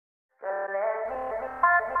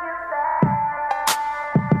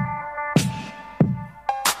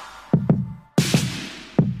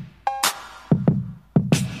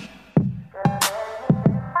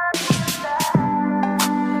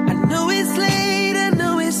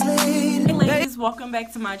welcome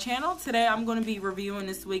back to my channel. Today I'm going to be reviewing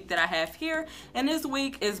this wig that I have here, and this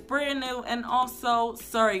wig is brand new. And also,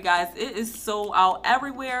 sorry guys, it is sold out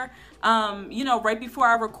everywhere. You know, right before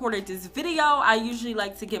I recorded this video, I usually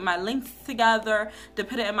like to get my links together to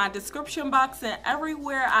put it in my description box, and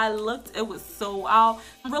everywhere I looked it was sold out.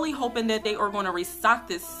 I'm really hoping that they are going to restock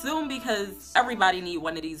this soon because everybody need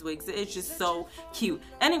one of these wigs. It's just so cute.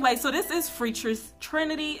 Anyway, so this is Freetress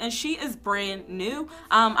Trinity, and she is brand new.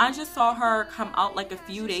 I just saw her come out like a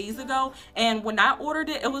few days ago, and when I ordered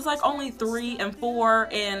it, it was like only 3 and 4,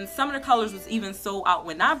 and some of the colors was even sold out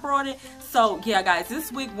when I brought it. So yeah guys,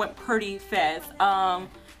 this wig went pretty fast.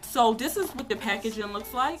 So this is what the packaging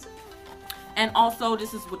looks like, and also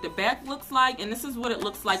this is what the back looks like, and this is what it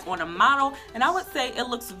looks like on a model, and I would say it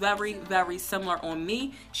looks very similar on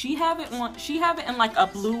me. She have it in like a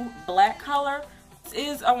blue black color. This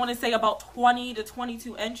is, I want to say, about 20 to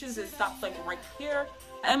 22 inches. It stops like right here.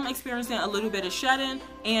 I am experiencing a little bit of shedding,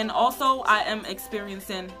 and also I am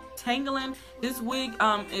experiencing tangling. This wig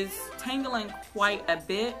is tangling quite a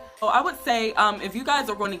bit. So I would say if you guys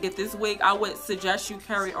are going to get this wig, I would suggest you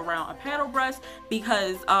carry around a paddle brush,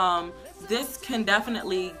 because this can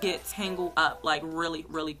definitely get tangled up like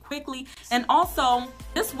really quickly. And also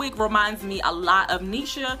this wig reminds me a lot of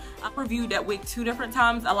Nisha. I reviewed that wig 2 different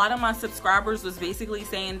times. A lot of my subscribers was basically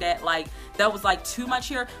saying that like that was like too much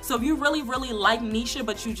hair. So if you really like Nisha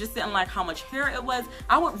but you just didn't like how much hair it was,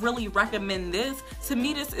 I would really recommend this. To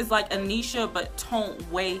me, this is like a Nisha but toned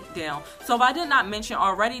way down. So if I did not mention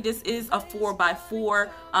already, this is a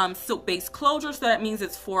 4x4 silk based closure, so that means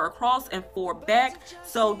it's 4 across and 4 back.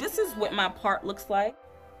 So this is what my part looks like.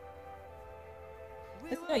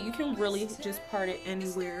 Yeah, you can really just part it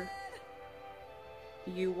anywhere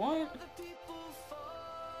you want,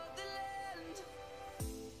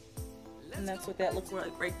 and that's what that looks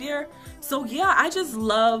like right there. So yeah, I just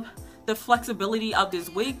love the flexibility of this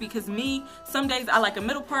wig, because me, some days I like a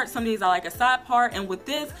middle part, some days I like a side part, and with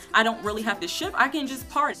this I don't really have to shift. I can just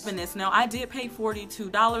part in this. Now I did pay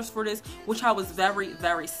 $42 for this, which I was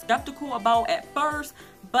very skeptical about at first,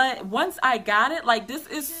 but once I got it, like, this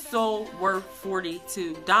is so worth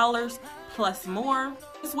 $42 plus more.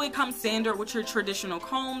 This wig comes standard with your traditional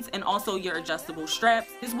combs and also your adjustable straps.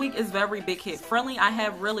 This wig is very big head friendly. I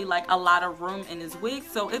have really like a lot of room in this wig,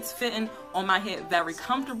 so it's fitting on my head very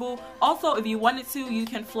comfortable. Also, if you wanted to, you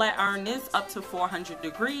can flat iron this up to 400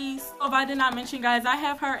 degrees. So if I did not mention, guys, I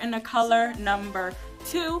have her in the color number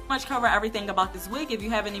 2. Much cover everything about this wig. If you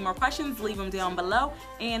have any more questions, leave them down below,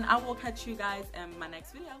 and I will catch you guys in my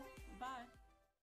next video. Bye.